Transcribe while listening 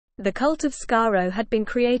The cult of Skaro had been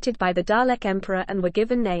created by the Dalek Emperor and were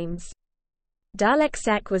given names. Dalek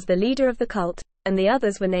Sek was the leader of the cult, and the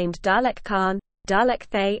others were named Dalek Khan, Dalek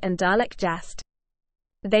Thay and Dalek Jast.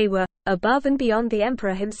 They were above and beyond the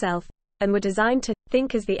Emperor himself, and were designed to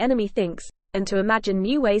think as the enemy thinks, and to imagine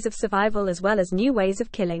new ways of survival as well as new ways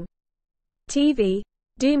of killing. TV.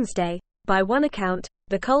 Doomsday. By one account,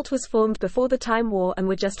 the cult was formed before the Time War and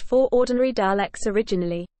were just 4 ordinary Daleks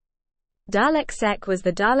originally. Dalek Sek was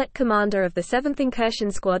the Dalek commander of the 7th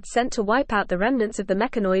Incursion Squad sent to wipe out the remnants of the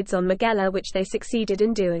mechanoids on Magella, which they succeeded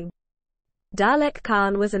in doing. Dalek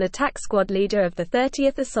Khan was an attack squad leader of the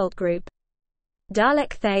 30th Assault Group.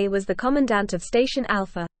 Dalek Thay was the commandant of Station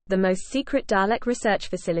Alpha, the most secret Dalek research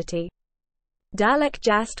facility. Dalek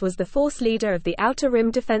Jast was the force leader of the Outer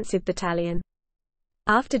Rim Defensive Battalion.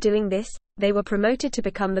 After doing this, they were promoted to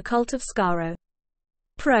become the Cult of Skaro.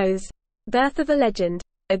 Pros. Birth of a legend.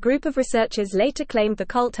 A group of researchers later claimed the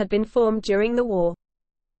cult had been formed during the war.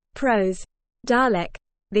 Pros. Dalek.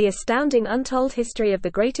 The astounding untold history of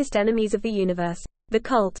the greatest enemies of the universe. The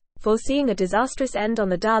cult, foreseeing a disastrous end on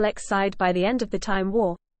the Daleks' side by the end of the Time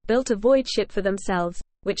War, built a void ship for themselves,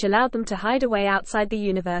 which allowed them to hide away outside the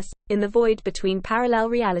universe, in the void between parallel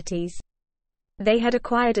realities. They had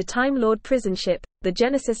acquired a Time Lord prison ship, the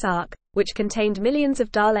Genesis Ark, which contained millions of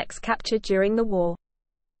Daleks captured during the war.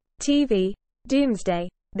 TV. Doomsday.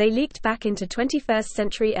 They leaked back into 21st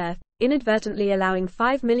century Earth, inadvertently allowing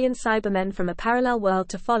 5 million Cybermen from a parallel world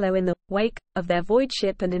to follow in the wake of their void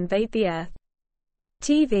ship and invade the Earth.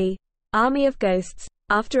 TV. Army of Ghosts.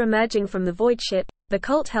 After emerging from the void ship, the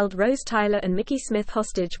cult held Rose Tyler and Mickey Smith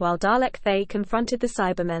hostage while Dalek Thay confronted the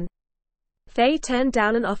Cybermen. Thay turned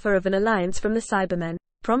down an offer of an alliance from the Cybermen,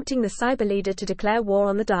 prompting the Cyber leader to declare war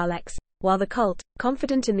on the Daleks, while the cult,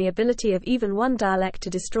 confident in the ability of even one Dalek to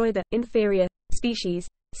destroy the inferior species,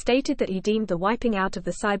 stated that he deemed the wiping out of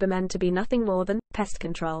the Cybermen to be nothing more than pest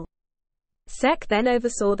control. Sek then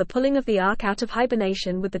oversaw the pulling of the Ark out of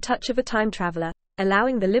hibernation with the touch of a time traveler,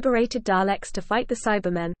 allowing the liberated Daleks to fight the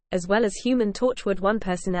Cybermen, as well as Human Torchwood 1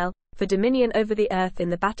 personnel, for dominion over the Earth in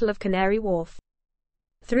the Battle of Canary Wharf.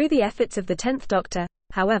 Through the efforts of the 10th Doctor,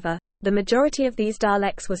 however, the majority of these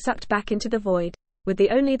Daleks were sucked back into the void, with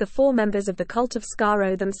only the 4 members of the Cult of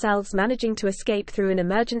Skaro themselves managing to escape through an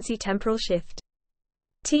emergency temporal shift.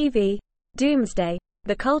 TV. Doomsday.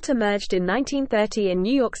 The cult emerged in 1930 in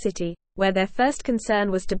New York City, where their first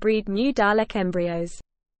concern was to breed new Dalek embryos.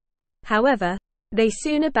 However, they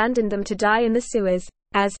soon abandoned them to die in the sewers,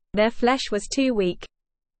 as their flesh was too weak.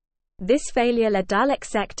 This failure led Dalek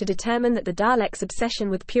Sek to determine that the Daleks'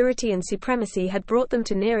 obsession with purity and supremacy had brought them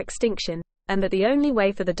to near extinction, and that the only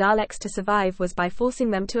way for the Daleks to survive was by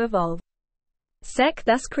forcing them to evolve. Sek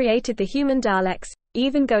thus created the human Daleks,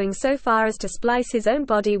 even going so far as to splice his own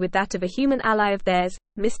body with that of a human ally of theirs,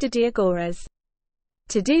 Mr. Diagoras.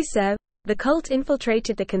 To do so, the cult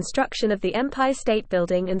infiltrated the construction of the Empire State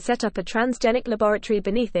Building and set up a transgenic laboratory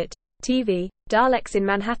beneath it, TV, Daleks in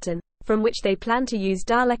Manhattan, from which they planned to use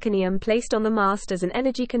Dalekanium placed on the mast as an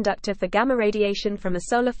energy conductor for gamma radiation from a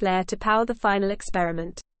solar flare to power the final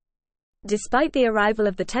experiment. Despite the arrival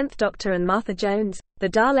of the 10th Doctor and Martha Jones, the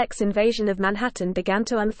Daleks' invasion of Manhattan began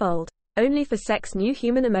to unfold, only for Sek's new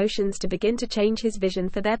human emotions to begin to change his vision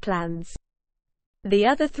for their plans. The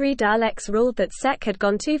other 3 Daleks ruled that Sek had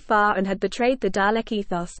gone too far and had betrayed the Dalek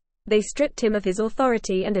ethos. They stripped him of his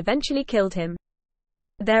authority and eventually killed him.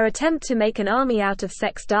 Their attempt to make an army out of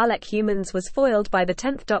Sek's Dalek humans was foiled by the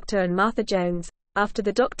 10th Doctor and Martha Jones, after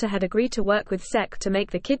the Doctor had agreed to work with Sek to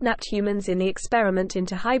make the kidnapped humans in the experiment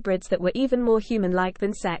into hybrids that were even more human-like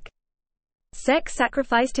than Sek. Sek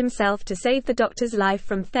sacrificed himself to save the Doctor's life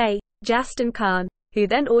from Thay, Jast and Khan, who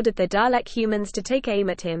then ordered the Dalek humans to take aim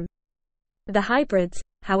at him. The hybrids,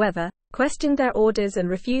 however, questioned their orders and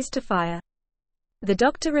refused to fire. The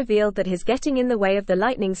Doctor revealed that his getting in the way of the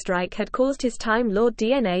lightning strike had caused his Time Lord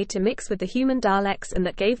DNA to mix with the human Daleks and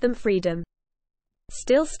that gave them freedom.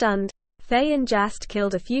 Still stunned, Thay and Jast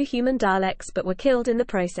killed a few human Daleks but were killed in the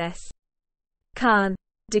process. Khan,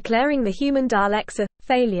 declaring the human Daleks a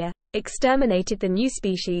failure, exterminated the new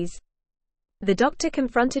species. The Doctor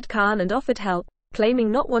confronted Khan and offered help,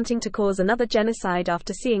 claiming not wanting to cause another genocide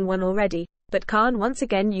after seeing one already, but Khan once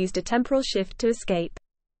again used a temporal shift to escape.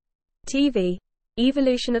 TV.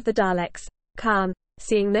 Evolution of the Daleks. Khan,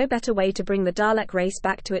 seeing no better way to bring the Dalek race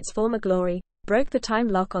back to its former glory, broke the time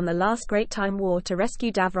lock on the last Great Time War to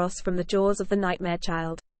rescue Davros from the jaws of the Nightmare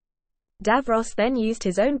Child. Davros then used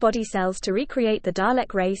his own body cells to recreate the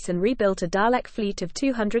Dalek race and rebuilt a Dalek fleet of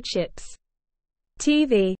 200 ships.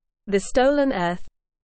 TV. The Stolen Earth.